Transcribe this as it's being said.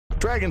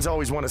Dragons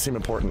always want to seem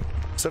important.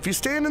 So if you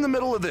stand in the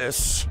middle of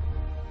this,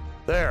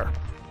 there.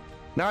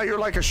 Now you're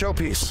like a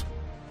showpiece.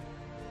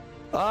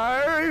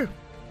 I,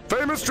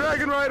 famous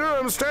dragon rider,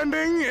 am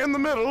standing in the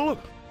middle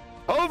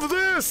of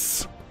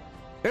this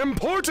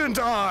important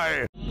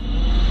eye.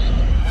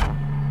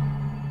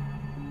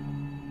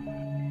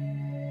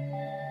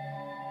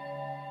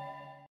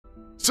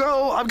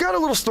 So I've got a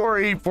little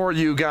story for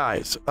you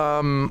guys.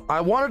 I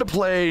wanted to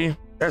play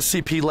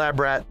SCP Lab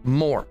Rat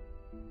more.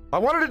 I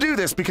wanted to do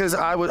this because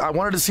I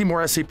wanted to see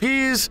more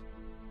SCPs,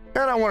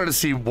 and I wanted to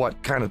see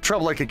what kind of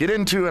trouble I could get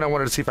into, and I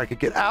wanted to see if I could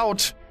get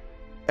out,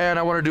 and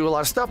I wanted to do a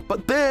lot of stuff.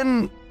 But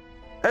then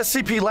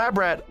SCP Lab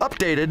Rat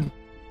updated,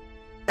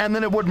 and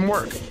then it wouldn't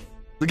work.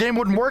 The game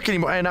wouldn't work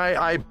anymore, and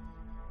I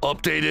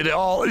updated it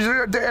all.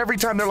 Every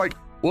time they're like,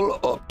 well,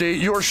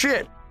 update your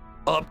shit.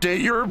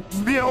 Update your,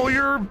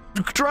 your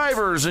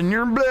drivers and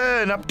your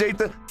blah, and update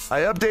the...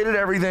 I updated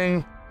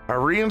everything. I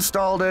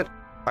reinstalled it.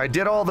 I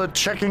did all the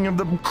checking of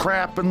the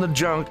crap and the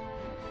junk,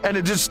 and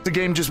the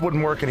game just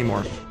wouldn't work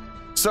anymore.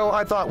 So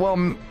I thought, well,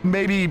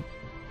 maybe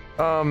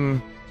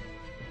like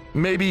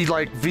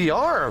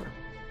VR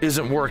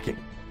isn't working.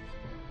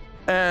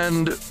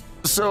 And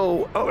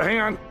so, oh, hang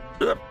on.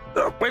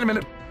 Wait a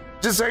minute.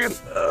 Just a second.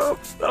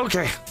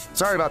 Okay.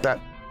 Sorry about that.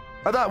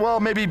 I thought,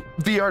 well, maybe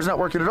VR's not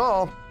working at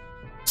all.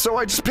 So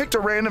I just picked a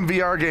random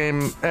VR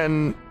game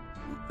and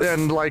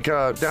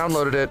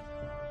downloaded it,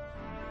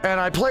 and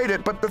I played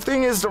it. But the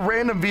thing is, the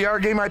random VR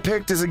game I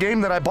picked is a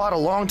game that I bought a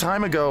long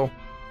time ago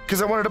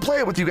because I wanted to play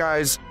it with you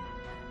guys,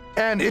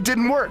 and it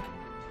didn't work.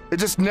 It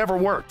just never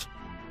worked.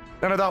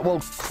 And I thought,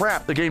 well,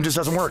 crap, the game just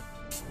doesn't work.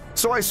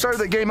 So I started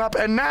the game up,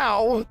 and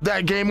now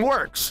that game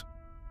works.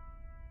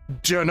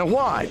 Don't know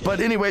why. But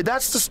anyway,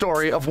 that's the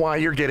story of why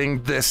you're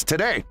getting this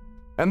today.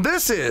 And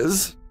this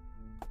is...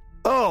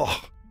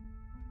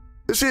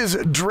 This is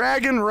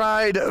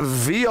Dragonride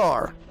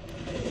VR.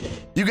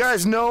 You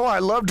guys know I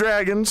love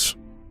dragons.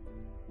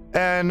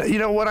 And you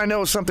know what? I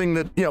know something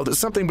that, there's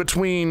something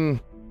between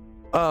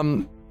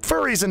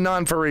furries and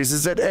non-furries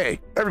is that, hey,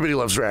 everybody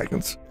loves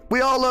dragons.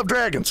 We all love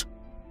dragons.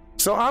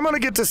 So I'm going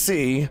to get to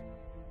see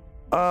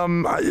a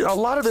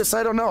lot of this.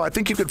 I don't know. I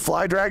think you could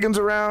fly dragons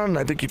around.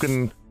 I think you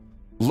can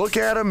look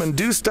at them and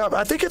do stuff.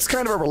 I think it's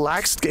kind of a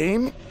relaxed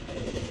game.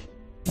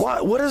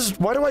 Why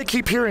do I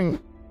keep hearing...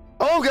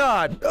 Oh,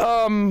 God.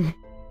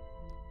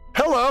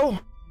 Hello.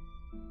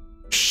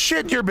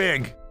 Shit, you're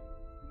big.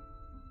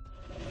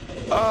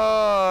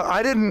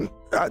 I didn't...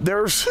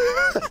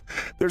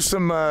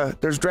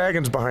 there's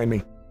dragons behind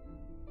me.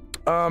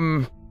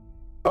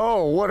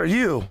 Oh, what are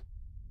you?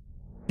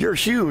 You're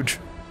huge.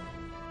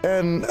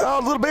 And, oh,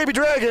 little baby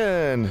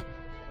dragon.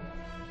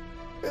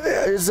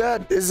 Is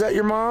that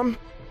your mom?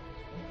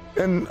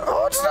 And,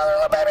 oh, it's another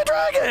little baby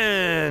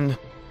dragon.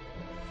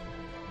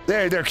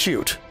 They're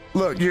cute.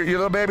 Look, your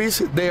little babies,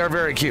 they are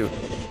very cute.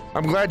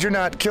 I'm glad you're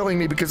not killing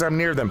me because I'm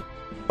near them.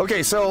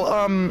 Okay,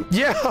 so,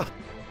 yeah,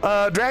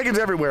 dragons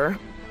everywhere.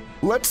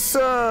 Let's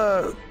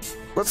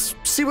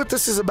see what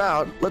this is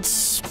about.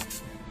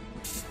 Let's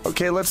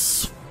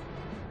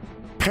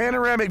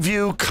panoramic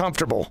view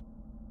comfortable.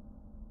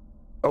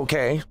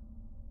 Okay.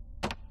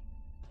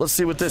 Let's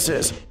see what this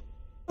is.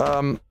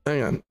 Hang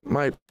on,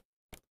 my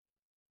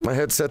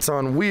headset's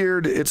on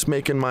weird. It's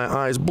making my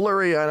eyes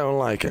blurry. I don't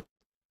like it.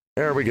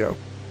 There we go.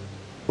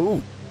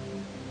 Ooh.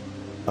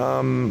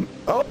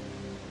 Oh.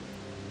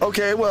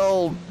 Okay,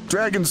 well,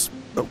 dragons...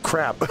 Oh,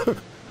 crap.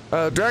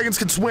 Dragons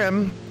can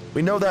swim.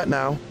 We know that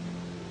now.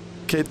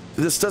 Okay,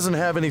 this doesn't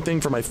have anything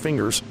for my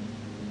fingers.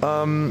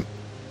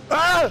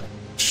 Ah!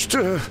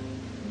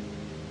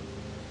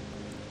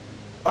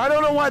 I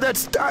don't know why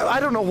that's... I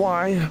don't know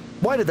why.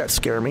 Why did that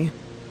scare me?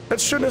 That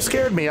shouldn't have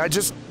scared me. I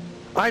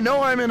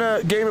know I'm in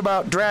a game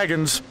about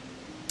dragons.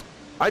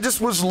 I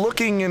just was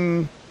looking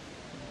and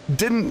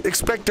didn't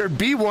expect there'd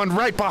be one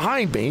right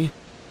behind me.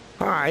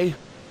 Hi.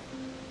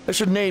 I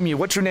should name you.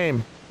 What's your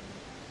name?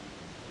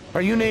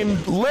 Are you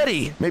named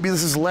Letty? Maybe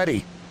this is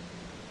Letty.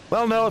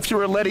 Well, no, if you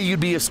were Letty,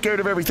 you'd be scared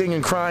of everything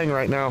and crying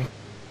right now.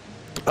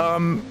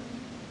 Well,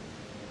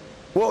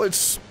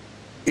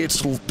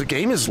 the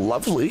game is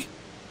lovely.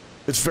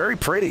 It's very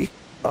pretty.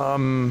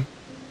 Okay,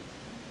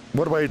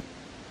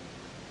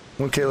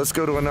 let's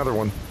go to another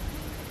one.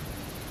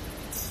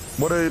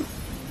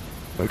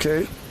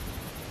 Okay.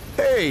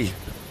 Hey!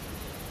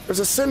 There's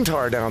a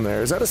centaur down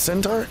there. Is that a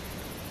centaur?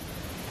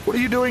 What are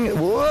you doing?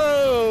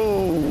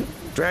 Whoa!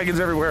 Dragons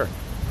everywhere.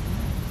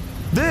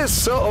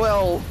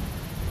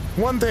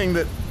 One thing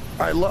that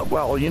I love,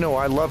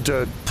 I love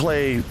to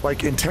play,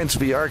 like, intense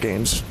VR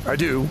games. I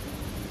do.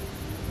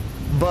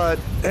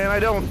 And I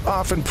don't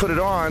often put it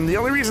on. The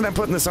only reason I'm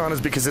putting this on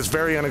is because it's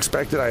very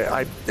unexpected.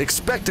 I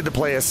expected to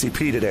play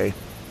SCP today.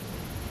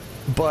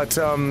 But,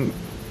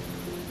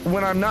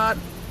 when I'm not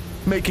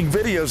making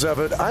videos of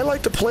it, I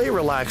like to play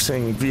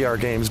relaxing VR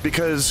games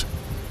because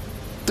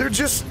they're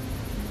just...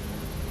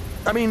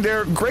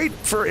 they're great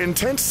for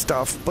intense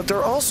stuff, but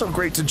they're also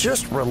great to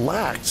just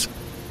relax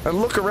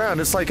and look around.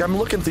 It's like I'm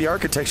looking at the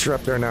architecture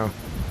up there now.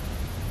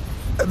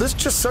 This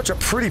is just such a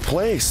pretty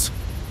place.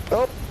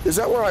 Oh, is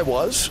that where I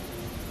was?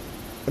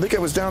 I think I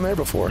was down there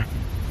before.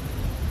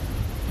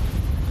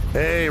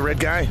 Hey, red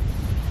guy.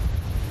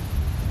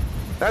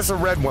 That's a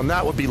red one.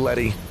 That would be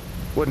Letty,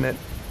 wouldn't it?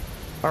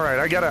 All right,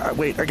 I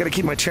gotta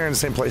keep my chair in the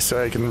same place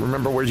so I can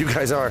remember where you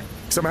guys are.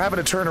 Because I'm having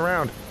to turn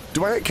around.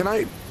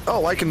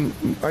 Oh, I can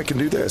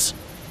do this.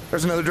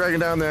 There's another dragon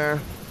down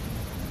there.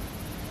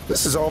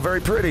 This is all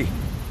very pretty.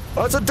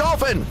 Oh, it's a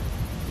dolphin!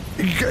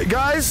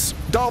 Guys,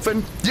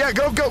 dolphin. Yeah,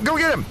 go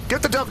get him.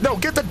 Get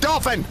the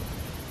dolphin.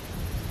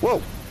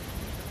 Whoa.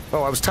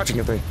 Oh, I was touching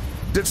a thing.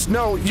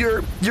 No,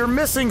 you're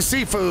missing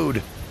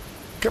seafood.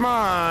 Come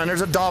on,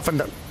 there's a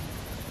dolphin.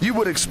 You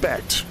would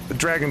expect the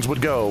dragons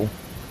would go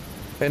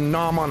and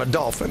nom on a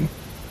dolphin.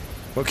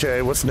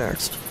 Okay, what's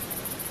next?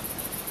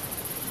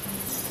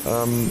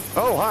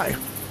 Oh, hi.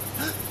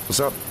 What's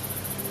up?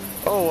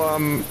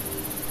 Oh,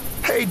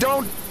 hey,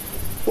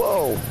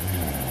 whoa.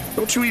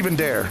 Don't you even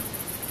dare.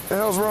 What the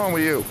hell's wrong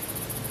with you?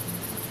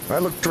 I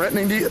look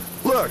threatening to you.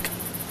 Look,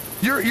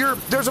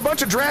 there's a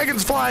bunch of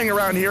dragons flying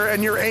around here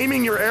and you're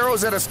aiming your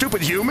arrows at a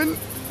stupid human?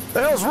 What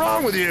the hell's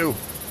wrong with you?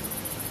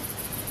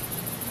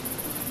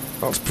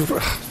 Oh,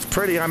 it's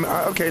pretty.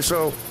 Okay,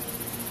 so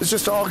it's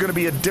just all going to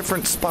be at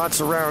different spots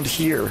around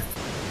here.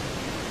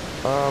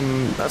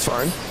 That's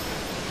fine.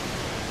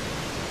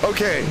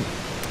 Okay,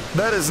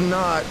 that is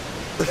not...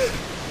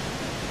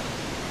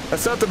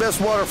 That's not the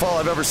best waterfall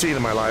I've ever seen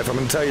in my life, I'm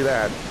going to tell you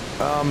that.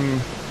 I'm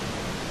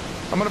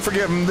going to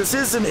forgive him. This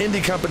is an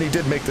indie company,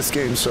 did make this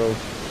game, so...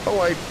 Oh,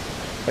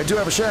 I do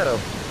have a shadow.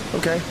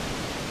 Okay.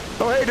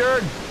 Oh, hey,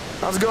 Dirk.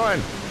 How's it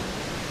going?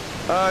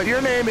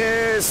 Your name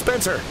is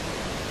Spencer.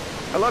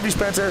 I love you,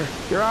 Spencer.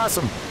 You're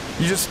awesome.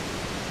 You just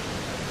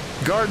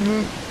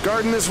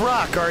guarding this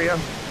rock, are you?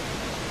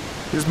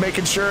 Just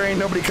making sure ain't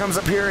nobody comes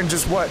up here and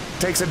just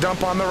takes a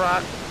dump on the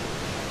rock?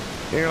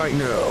 And you're like,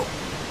 no,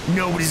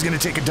 nobody's gonna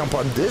take a dump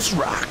on this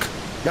rock.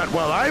 Not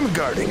while I'm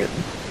guarding it.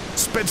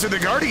 Spencer the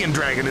Guardian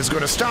Dragon is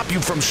gonna stop you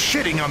from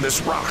shitting on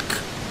this rock.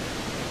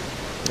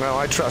 Well,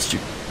 I trust you.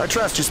 I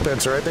trust you,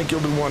 Spencer. I think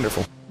you'll do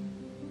wonderful.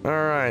 All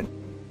right.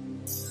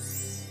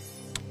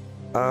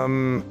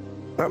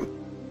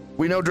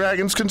 We know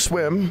dragons can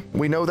swim.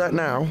 We know that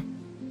now.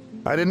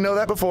 I didn't know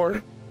that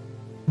before.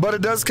 But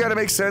it does kind of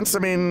make sense. I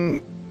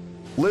mean,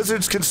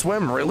 lizards can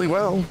swim really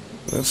well.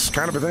 That's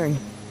kind of a thing.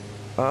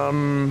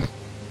 All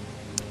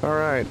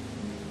right.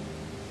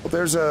 Well,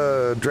 there's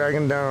a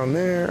dragon down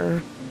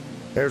there.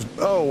 There's...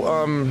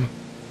 Oh,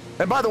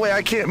 and by the way,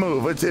 I can't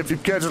move. If you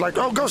guys are like,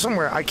 oh, go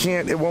somewhere. I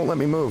can't. It won't let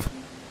me move.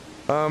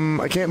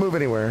 I can't move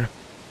anywhere.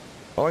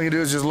 All I can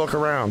do is just look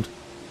around.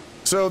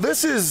 So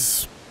this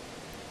is...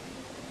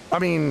 I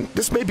mean,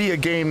 this may be a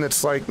game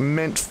that's like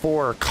meant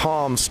for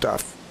calm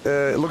stuff.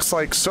 It looks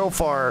like so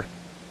far,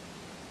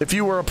 if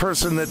you were a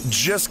person that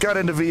just got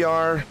into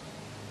VR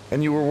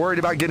and you were worried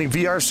about getting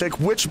VR sick,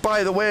 which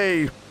by the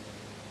way,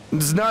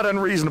 is not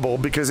unreasonable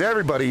because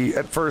everybody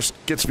at first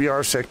gets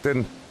VR sick,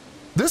 then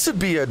this would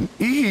be an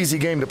easy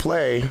game to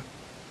play.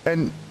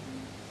 And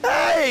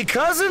hey,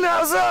 cousin,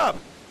 how's up?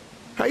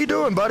 How you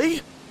doing, buddy?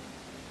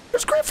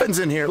 There's Gryphons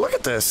in here. Look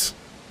at this.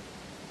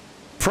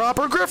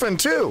 Proper Gryphon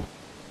too.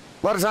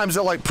 A lot of times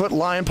they'll like put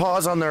lion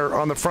paws on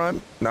the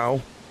front.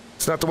 No,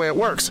 it's not the way it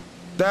works.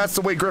 That's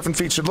the way Gryphon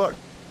feet should look.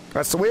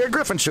 That's the way a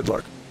Gryphon should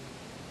look.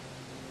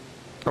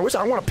 I want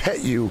to pet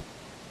you.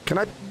 Can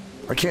I?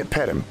 I can't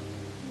pet him.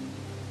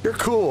 You're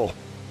cool.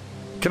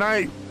 Can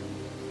I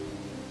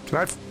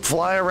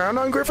fly around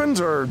on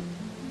Gryphons or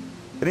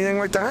anything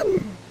like that?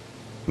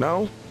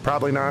 No,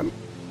 probably not.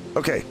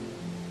 Okay.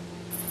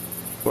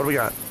 What do we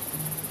got?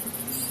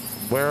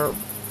 Where?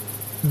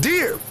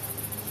 Deer.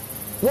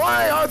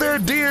 Why are there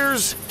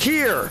deers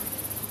here?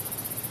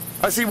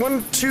 I see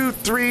 1, 2,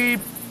 3,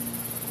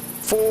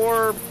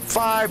 4,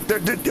 5.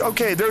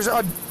 Okay,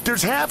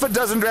 there's half a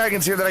dozen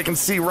dragons here that I can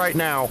see right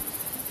now.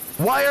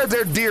 Why are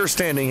there deer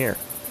standing here?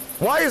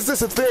 Why is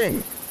this a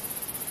thing?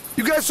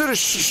 You guys should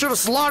have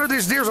slaughtered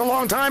these deers a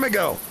long time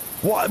ago.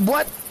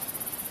 What?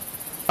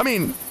 I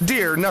mean,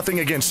 deer, nothing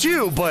against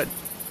you, but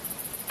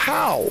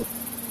how?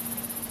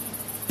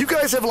 You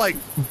guys have like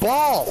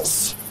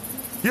balls.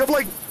 You have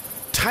like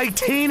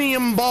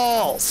titanium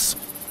balls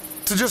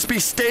to just be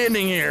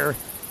standing here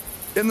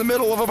in the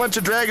middle of a bunch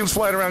of dragons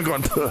flying around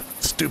going,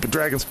 stupid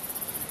dragons.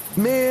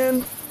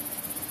 Man,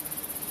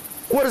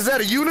 what is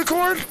that, a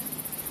unicorn?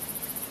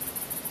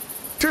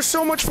 There's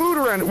so much food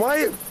around it.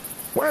 Why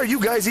are you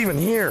guys even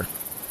here?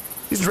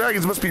 These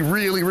dragons must be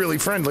really, really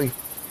friendly.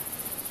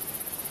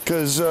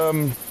 Because,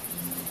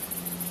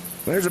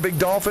 there's a big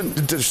dolphin.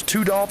 There's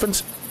 2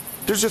 dolphins.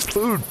 There's just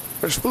food.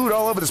 There's food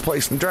all over this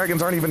place, and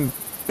dragons aren't even...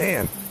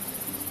 Man.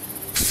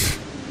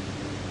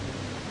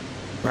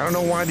 I don't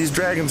know why these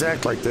dragons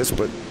act like this,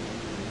 but...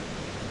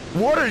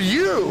 What are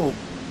you?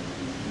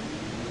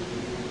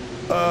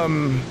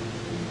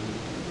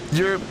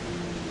 You're...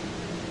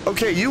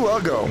 Okay, you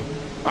Uggo.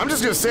 I'm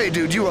just gonna say,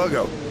 dude, you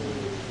Uggo.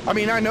 I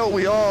mean, I know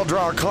we all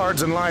draw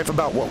cards in life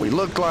about what we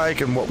look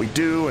like and what we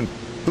do and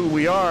who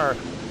we are,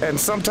 and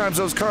sometimes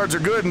those cards are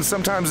good and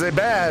sometimes they're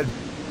bad.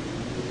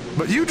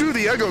 But you drew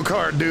the Uggo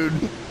card, dude.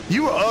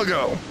 You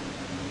Uggo.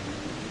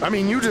 I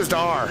mean, you just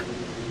are.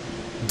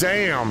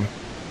 Damn.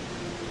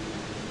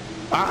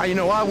 You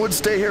know, I would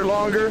stay here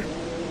longer.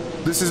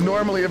 This is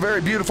normally a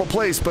very beautiful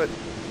place, but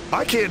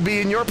I can't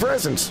be in your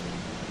presence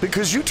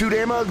because you too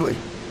damn ugly.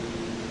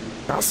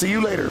 I'll see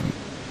you later.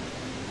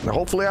 Now,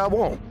 hopefully I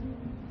won't.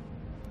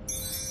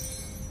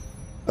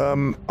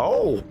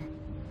 Oh.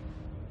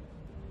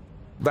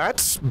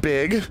 That's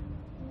big.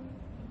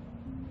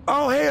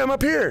 Oh, hey, I'm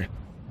up here.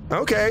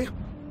 Okay.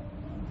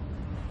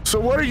 So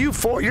what are you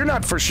for? You're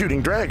not for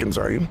shooting dragons,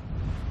 are you?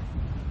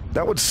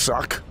 That would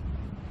suck.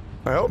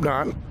 I hope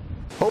not.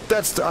 I hope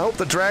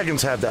the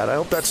dragons have that. I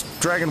hope that's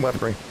dragon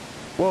weaponry.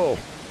 Whoa.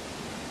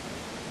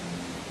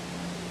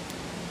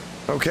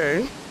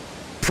 Okay.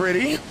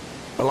 Pretty.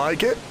 I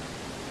like it.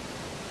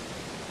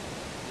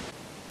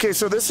 Okay,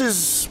 so this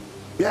is,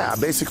 yeah,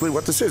 basically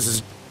what this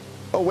is.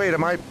 Oh, wait,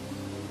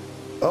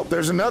 oh,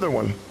 there's another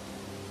one.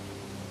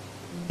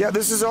 Yeah,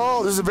 this is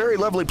a very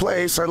lovely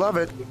place. I love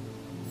it.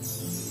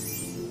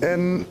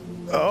 And,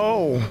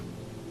 oh,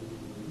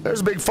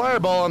 there's a big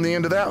fireball on the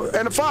end of that,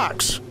 and a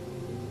fox.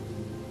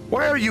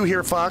 Why are you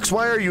here, fox?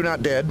 Why are you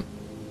not dead?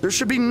 There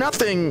should be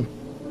nothing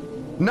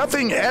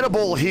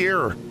edible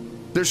here.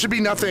 There should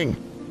be nothing.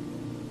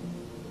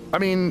 I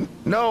mean,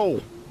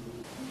 no.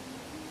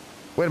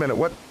 Wait a minute,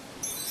 what?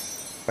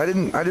 I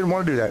didn't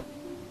want to do that.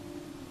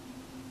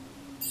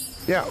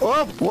 Yeah,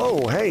 oh,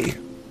 whoa, hey.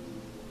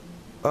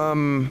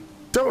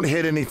 Don't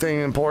hit anything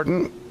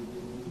important.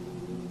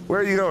 Where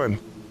are you going?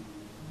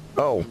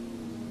 Oh.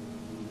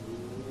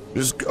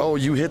 Oh,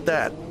 you hit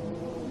that.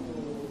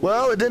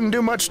 Well, it didn't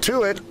do much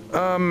to it.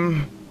 All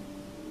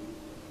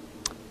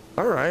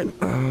right.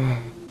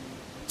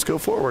 Let's go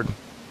forward.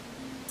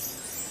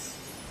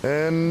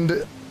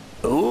 And,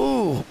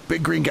 ooh,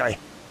 big green guy.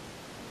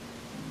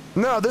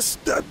 No, this,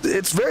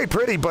 it's very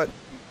pretty, but,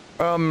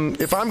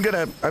 if I'm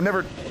gonna,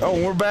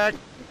 oh, we're back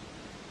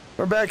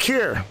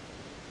here.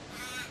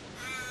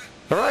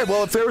 All right,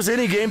 well, if there was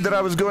any game that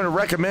I was going to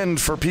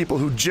recommend for people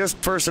who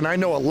and I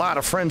know a lot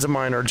of friends of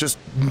mine are just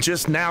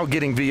now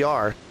getting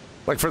VR,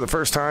 like for the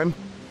first time,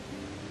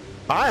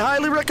 I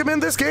highly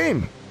recommend this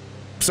game.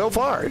 So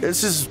far,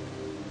 this is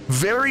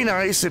very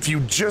nice if you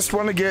just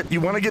want to get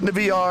into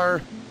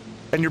VR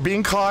and you're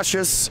being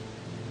cautious.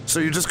 So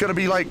you're just going to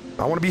be like,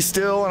 I want to be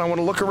still and I want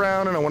to look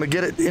around and I want to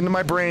get it into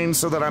my brain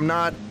so that I'm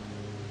not,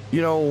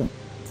 you know,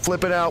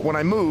 flipping out when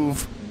I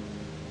move.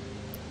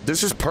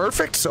 This is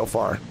perfect so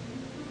far.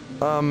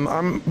 There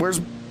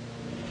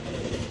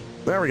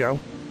we go.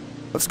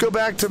 Let's go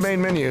back to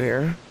main menu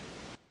here.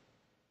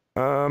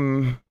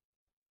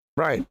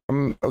 Right.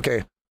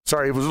 Okay.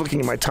 Sorry, I was looking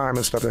at my time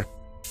and stuff there.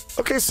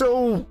 Okay,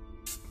 so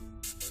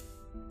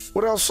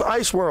what else?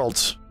 Ice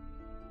worlds.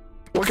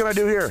 What can I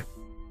do here?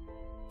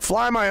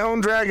 Fly my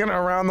own dragon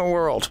around the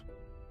world.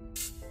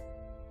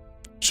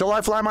 Shall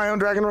I fly my own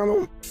dragon around the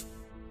world?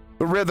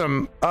 The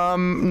rhythm.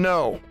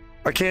 No.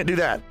 I can't do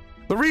that.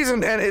 The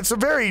reason, and it's a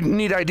very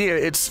neat idea,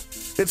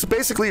 it's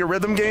basically a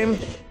rhythm game,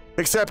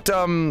 except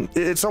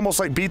it's almost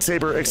like Beat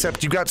Saber,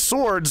 except you got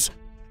swords,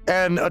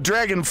 and a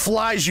dragon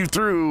flies you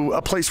through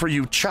a place where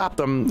you chop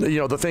them, you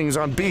know, the things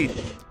on beat.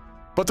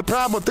 But the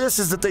problem with this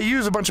is that they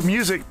use a bunch of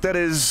music that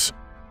is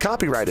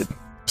copyrighted.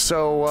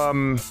 So,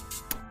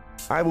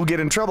 I will get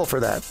in trouble for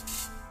that.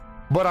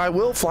 But I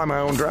will fly my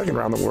own dragon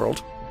around the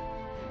world.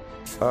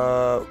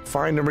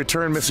 Find and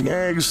return missing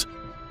eggs.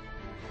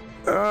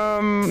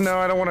 No,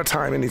 I don't want to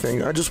time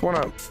anything. I just want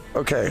to...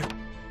 Okay.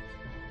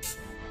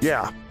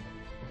 Yeah.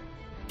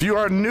 If you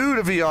are new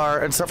to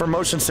VR and suffer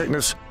motion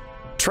sickness,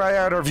 try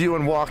out our view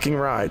and walking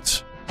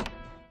rides.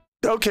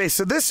 Okay,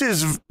 so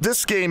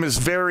this game is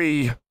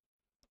very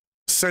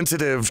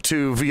sensitive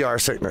to VR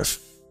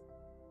sickness,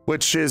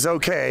 which is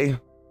okay.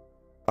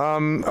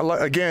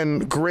 Again,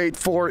 great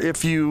for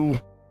if you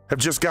have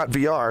just got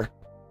VR.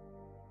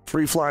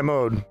 Free fly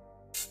mode.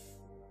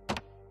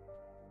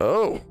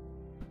 Oh.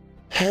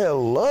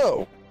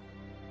 Hello.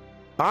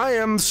 I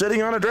am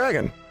sitting on a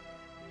dragon.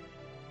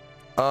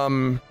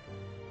 Hi,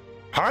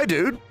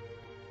 dude.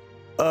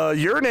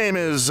 Your name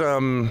is,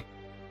 you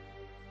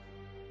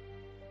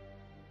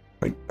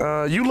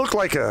look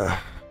like a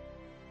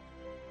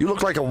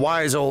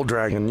wise old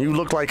dragon. You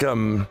look like,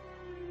 your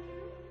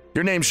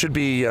name should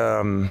be,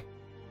 oh,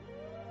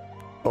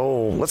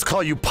 let's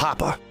call you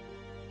Papa.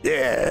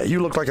 Yeah,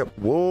 you look like a,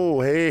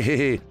 whoa,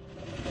 hey.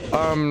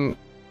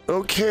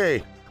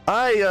 Okay.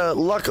 I,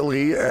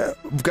 luckily,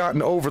 have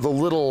gotten over the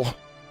little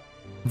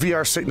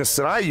VR sickness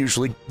that I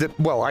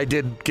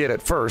did get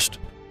at first,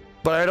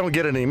 but I don't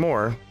get it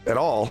anymore at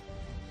all.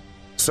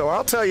 So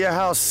I'll tell you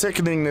how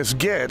sickening this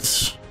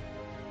gets.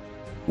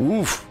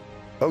 Oof.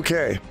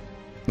 Okay.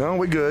 No,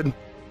 we good.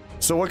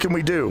 So what can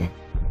we do?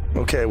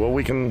 Okay, well,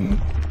 we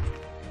can...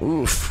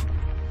 Oof.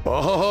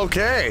 Oh,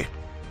 okay.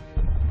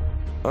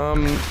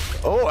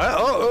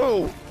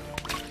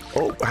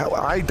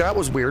 That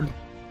was weird.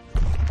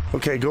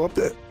 Okay, go up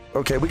there.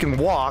 Okay, we can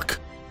walk.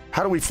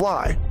 How do we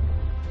fly?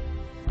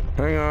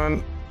 Hang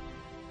on.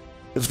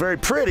 It's very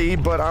pretty,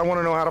 but I want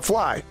to know how to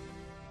fly.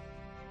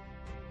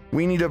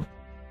 We need a...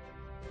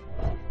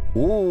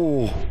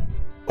 Ooh.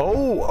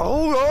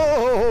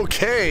 Oh,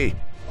 okay.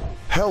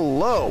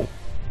 hello.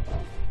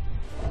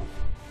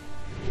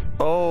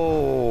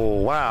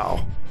 Oh,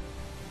 wow.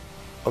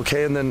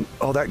 Okay, and then,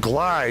 oh, that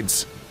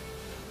glides.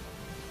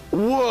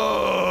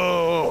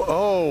 Whoa.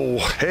 Oh,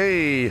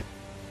 hey.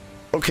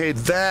 Okay,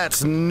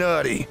 that's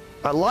nutty.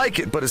 I like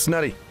it, but it's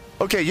nutty.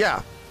 Okay,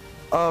 yeah.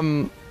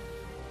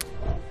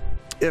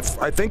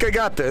 If I think I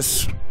got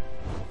this.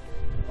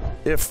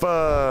 If,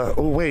 oh,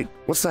 wait,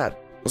 what's that?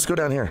 Let's go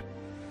down here.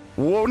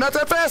 Whoa, not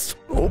that fast.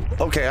 Oh,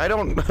 okay, I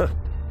don't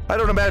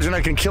imagine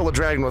I can kill a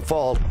dragon with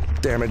fall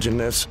damage in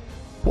this.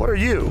 What are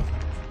you?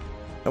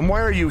 And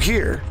why are you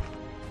here?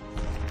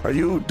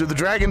 Do the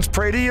dragons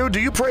pray to you? Do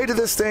you pray to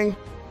this thing?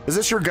 Is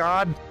this your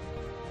god?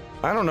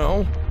 I don't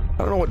know. I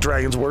don't know what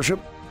dragons worship.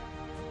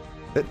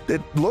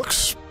 It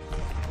looks,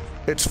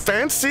 it's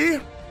fancy.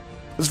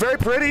 It's very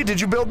pretty.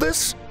 Did you build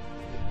this?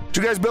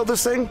 Did you guys build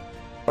this thing?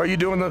 Are you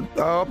doing the,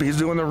 oh, he's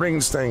doing the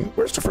rings thing.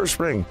 Where's the first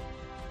ring?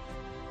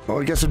 Oh,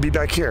 I guess it'd be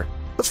back here.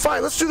 That's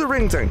fine. Let's do the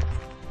ring thing.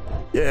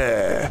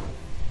 Yeah.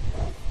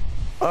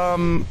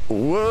 Whoa.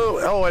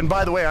 Oh, and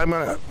by the way, I'm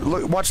gonna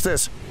look, watch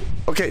this.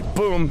 Okay,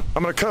 boom.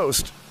 I'm gonna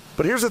coast.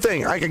 But here's the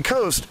thing. I can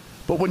coast,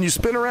 but when you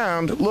spin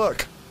around,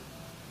 look.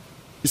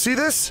 You see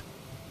this?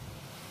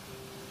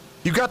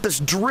 You got this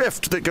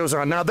drift that goes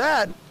on. Now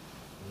that,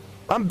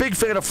 I'm a big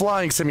fan of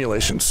flying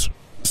simulations.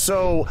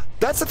 So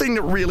that's the thing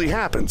that really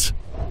happens.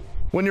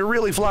 When you're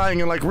really flying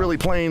in like really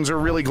planes or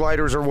really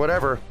gliders or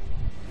whatever,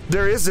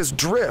 there is this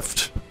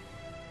drift.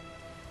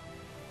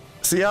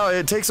 See how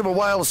it takes them a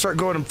while to start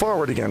going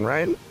forward again,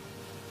 right?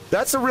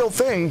 That's a real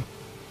thing.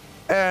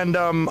 And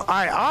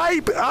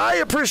I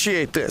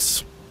appreciate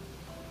this.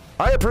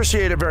 I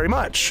appreciate it very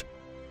much.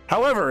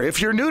 However, if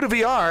you're new to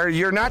VR,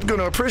 you're not going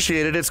to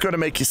appreciate it. It's going to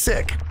make you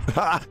sick.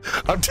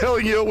 I'm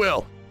telling you it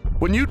will.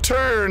 When you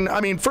turn, I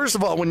mean, first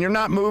of all, when you're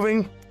not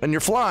moving and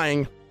you're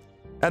flying,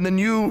 and then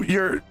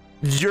you're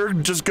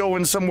just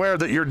going somewhere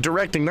that you're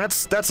directing,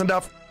 that's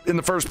enough in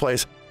the first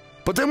place.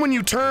 But then when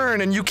you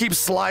turn and you keep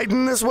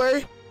sliding this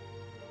way,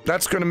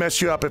 that's going to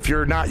mess you up if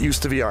you're not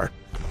used to VR.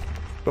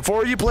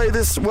 Before you play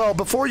this, well,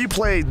 before you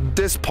play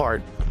this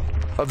part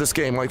of this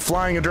game, like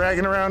flying a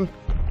dragon around,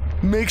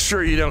 make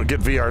sure you don't get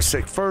VR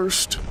sick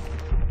first,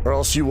 or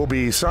else you will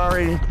be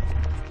sorry.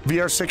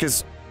 VR sick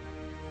is...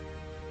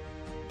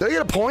 Did I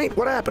get a point?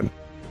 What happened?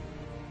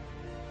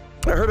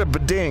 I heard a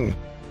ba-ding.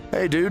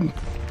 Hey, dude.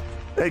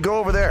 Hey, go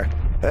over there.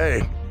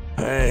 Hey.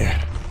 Hey.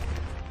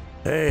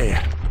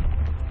 Hey.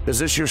 Is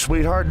this your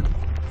sweetheart?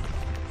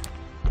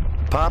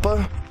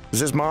 Papa? Is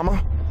this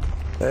mama?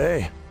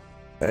 Hey.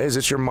 Hey, is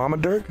this your mama,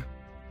 Dirk?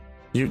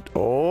 You...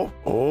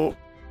 Oh.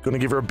 Gonna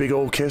give her a big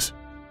old kiss?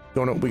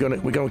 We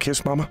gonna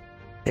kiss mama?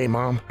 Hey,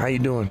 mom. How you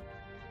doing?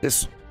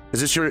 Is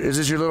this your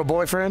little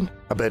boyfriend?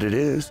 I bet it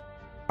is.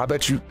 I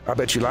bet you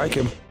like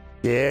him.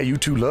 Yeah, you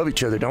two love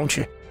each other, don't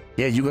you?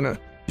 Yeah, you gonna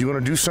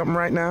do something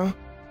right now?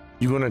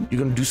 You gonna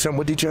do something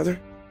with each other?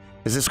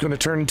 Is this gonna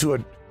turn into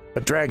a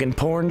dragon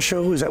porn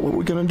show? Is that what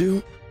we're gonna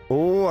do?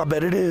 Oh, I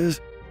bet it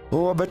is.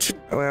 Oh, I bet you...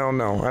 Well,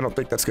 no, I don't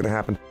think that's gonna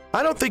happen.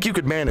 I don't think you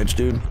could manage,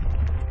 dude.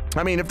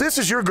 I mean, if this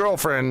is your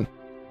girlfriend,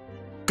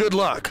 good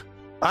luck.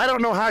 I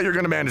don't know how you're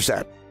gonna manage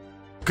that.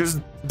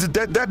 Because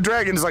that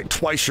dragon is like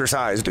twice your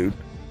size, dude.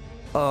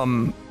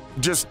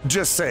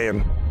 Just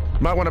saying.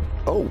 Might want to...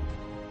 Oh.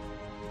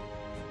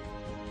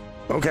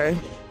 Okay.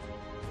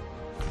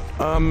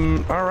 All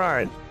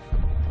right.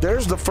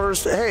 There's the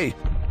first... Hey,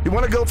 you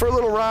want to go for a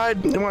little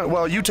ride?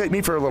 Well, you take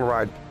me for a little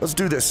ride. Let's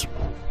do this.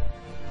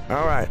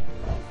 All right.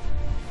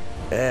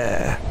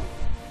 Yeah.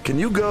 Can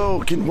you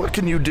go... What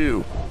can you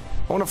do?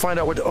 I want to find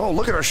out what... Oh,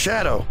 look at our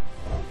shadow.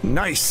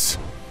 Nice.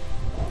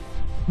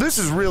 This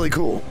is really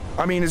cool.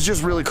 I mean, it's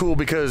just really cool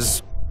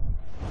because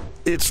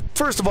it's...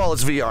 First of all,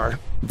 it's VR.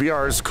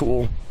 VR is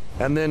cool.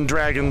 And then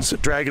dragons.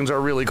 Dragons are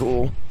really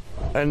cool.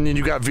 And then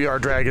you got VR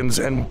dragons,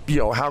 and,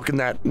 yo, how can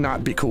that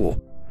not be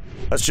cool?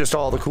 That's just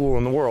all the cool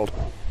in the world.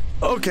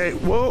 Okay,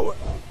 whoa.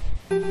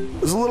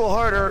 It's a little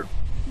harder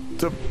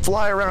to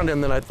fly around in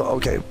than I thought.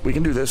 Okay, we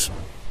can do this.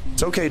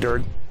 It's okay,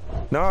 Dirk.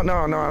 No, I'm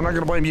not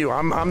gonna blame you.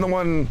 I'm the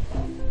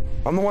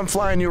one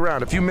flying you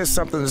around. If you miss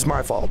something, it's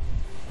my fault.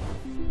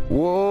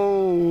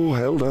 Whoa,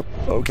 held up.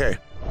 Okay.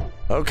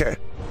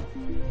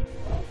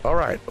 All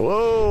right.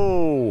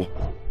 Whoa.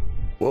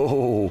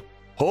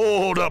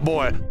 Hold up,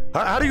 boy.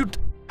 How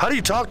do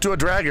you talk to a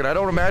dragon? I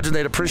don't imagine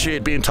they'd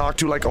appreciate being talked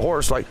to like a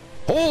horse. Like,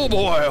 oh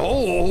boy,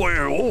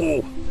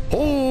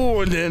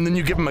 oh, and then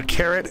you give them a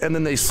carrot, and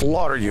then they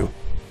slaughter you.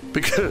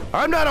 Because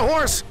I'm not a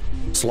horse.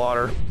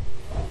 Slaughter.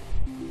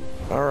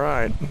 All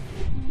right.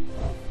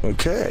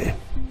 Okay.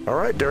 All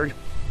right, Dirk.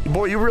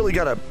 Boy, you really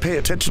gotta pay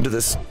attention to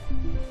this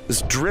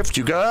drift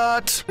you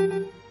got,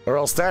 or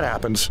else that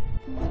happens.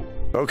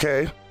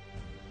 Okay.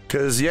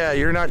 Because, yeah,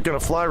 you're not gonna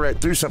fly right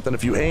through something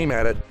if you aim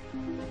at it.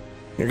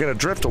 You're gonna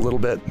drift a little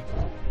bit.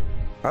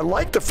 I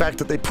like the fact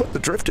that they put the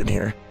drift in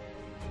here.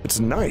 It's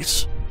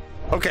nice.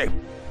 Okay.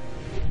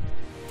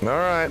 All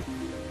right.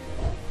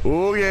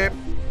 Oh, yeah.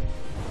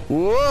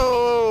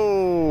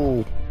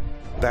 Whoa.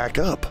 Back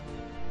up.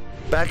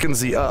 Back and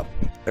Z up.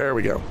 There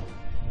we go.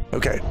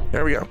 Okay,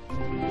 there we go.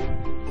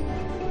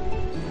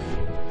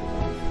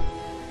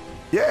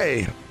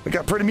 Yay, we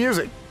got pretty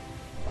music.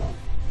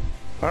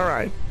 All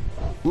right,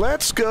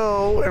 let's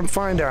go and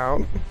find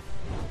out.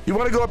 You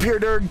want to go up here,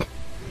 Dirg?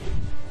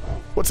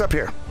 What's up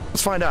here?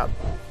 Let's find out.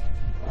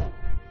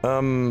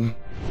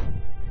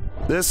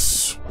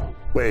 This,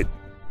 wait.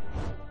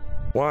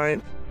 Why?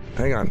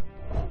 Hang on.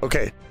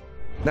 Okay,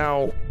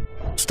 now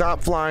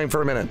stop flying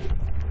for a minute.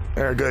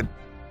 There, good.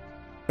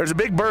 There's a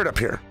big bird up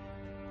here.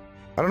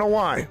 I don't know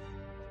why,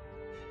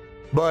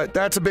 but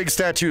that's a big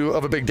statue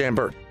of a big damn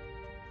bird.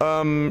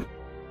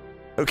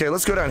 Okay,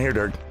 let's go down here,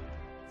 Dirg.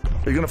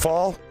 Are you gonna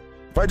fall?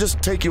 If I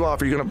just take you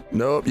off, are you gonna...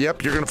 Nope,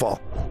 yep, you're gonna fall.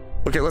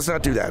 Okay, let's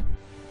not do that.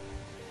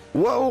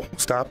 Whoa,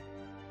 stop.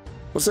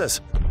 What's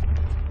this?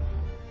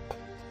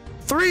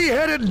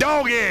 Three-headed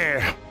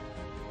doggy!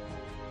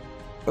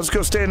 Let's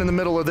go stand in the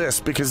middle of this,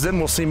 because then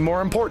we'll seem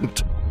more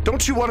important.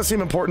 Don't you want to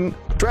seem important?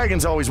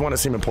 Dragons always want to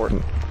seem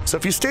important. So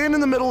if you stand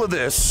in the middle of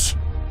this...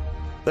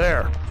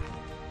 There.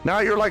 Now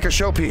you're like a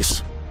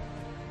showpiece.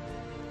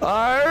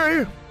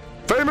 I,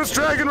 famous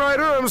Dragon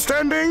Rider, am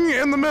standing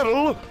in the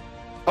middle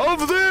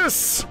of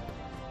this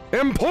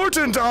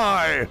important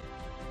eye.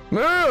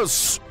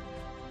 Yes.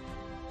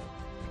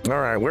 All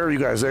right, where are you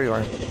guys? There you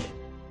are.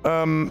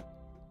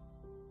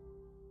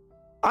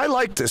 I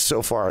like this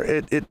so far.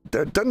 It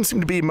doesn't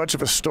seem to be much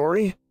of a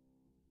story,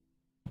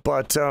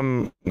 but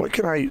what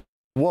can I?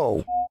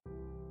 Whoa!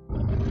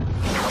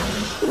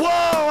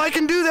 Whoa! I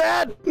can do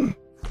that.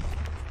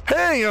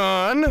 Hang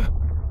on.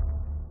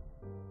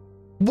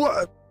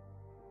 What?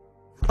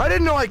 I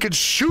didn't know I could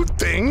shoot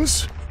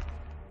things.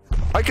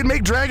 I can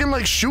make Dragon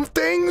like shoot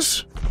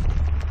things?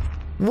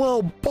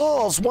 Well,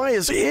 balls, why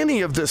is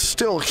any of this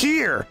still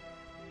here?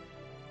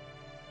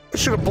 I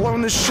should have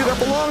blown this shit up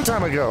a long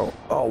time ago.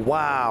 Oh,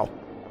 wow.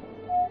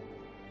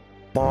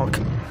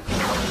 Bonk.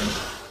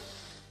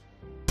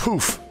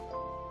 Poof.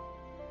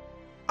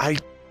 I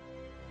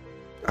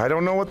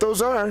don't know what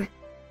those are.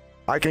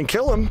 I can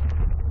kill him.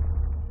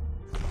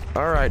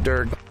 All right,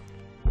 Dirg.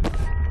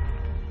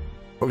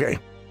 Okay.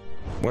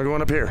 We're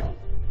going up here.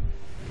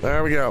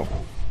 There we go.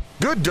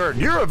 Good Dirg.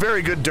 You're a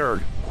very good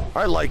Dirg.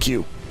 I like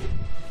you.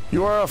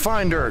 You are a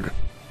fine Dirg.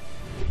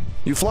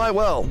 You fly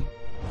well.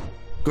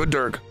 Good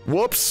Dirg.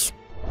 Whoops.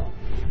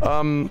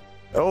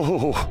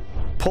 Oh,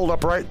 pulled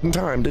up right in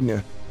time, didn't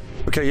you?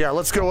 Okay, yeah,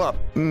 let's go up.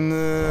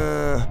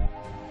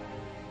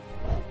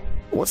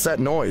 What's that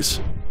noise?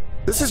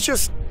 This is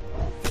just...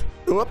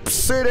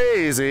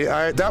 Whoopsie-daisy.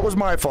 That was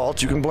my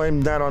fault. You can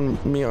blame that on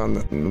me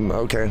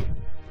okay.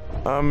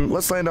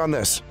 Let's land on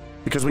this,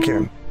 because we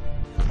can.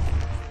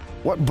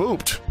 What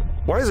booped?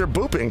 Why is there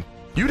booping?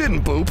 You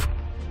didn't boop.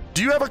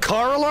 Do you have a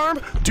car alarm?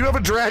 Do you have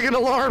a dragon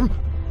alarm?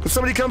 If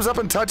somebody comes up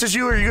and touches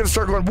you, are you gonna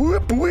start going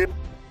whoop whoop?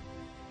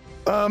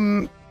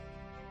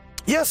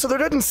 Yeah, so there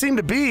doesn't seem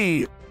to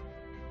be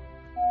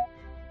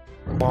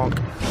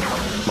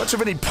much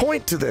of any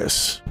point to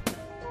this.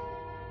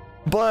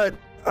 But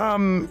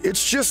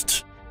it's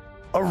just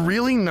a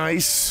really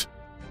nice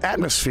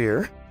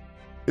atmosphere.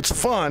 It's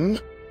fun.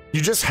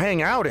 You just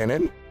hang out in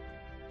it,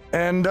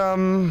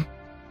 and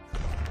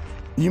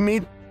you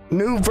meet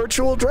new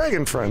virtual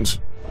dragon friends.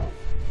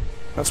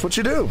 That's what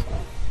you do.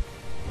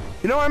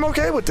 You know, I'm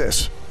okay with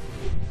this.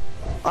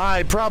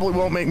 I probably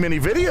won't make many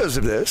videos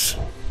of this.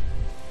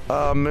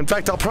 In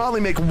fact, I'll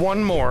probably make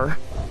one more.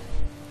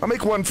 I'll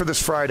make one for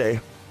this Friday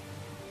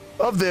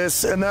of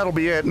this, and that'll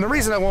be it. And the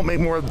reason I won't make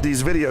more of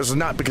these videos is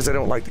not because I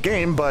don't like the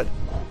game, but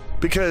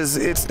because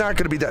it's not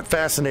going to be that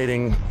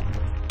fascinating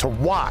to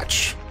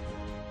watch.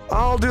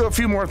 I'll do a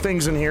few more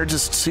things in here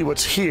just to see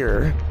what's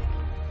here.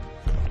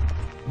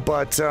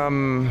 But,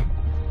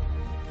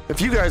 if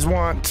you guys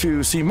want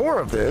to see more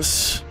of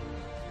this,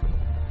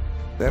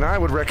 then I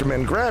would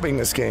recommend grabbing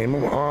this game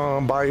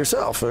by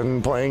yourself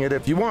and playing it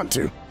if you want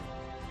to.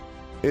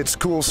 It's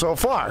cool so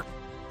far.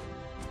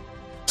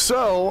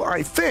 So,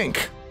 I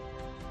think...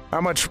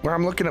 I'm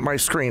looking at my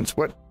screens.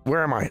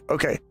 Where am I?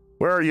 Okay,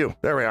 where are you?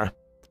 There we are.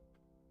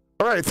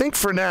 All right, I think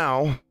for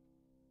now...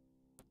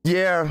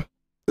 Yeah,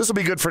 this will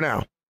be good for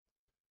now.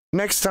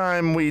 Next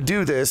time we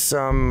do this,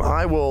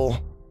 I will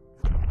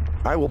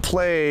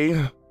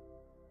play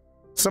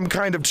some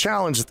kind of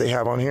challenge that they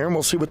have on here, and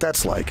we'll see what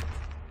that's like.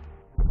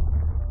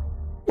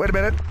 Wait a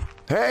minute.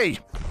 Hey,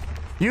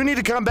 you need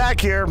to come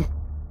back here.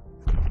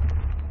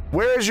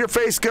 Where is your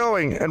face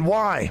going, and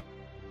why?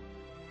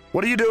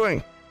 What are you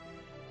doing?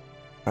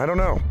 I don't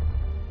know.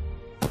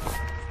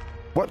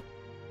 What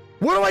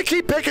do I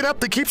keep picking up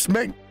that keeps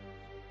making...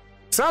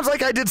 Sounds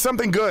like I did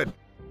something good.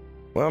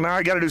 Well, now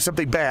I gotta do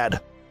something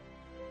bad.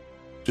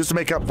 Just to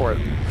make up for it.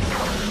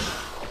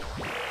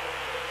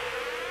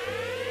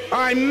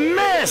 I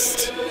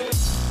missed!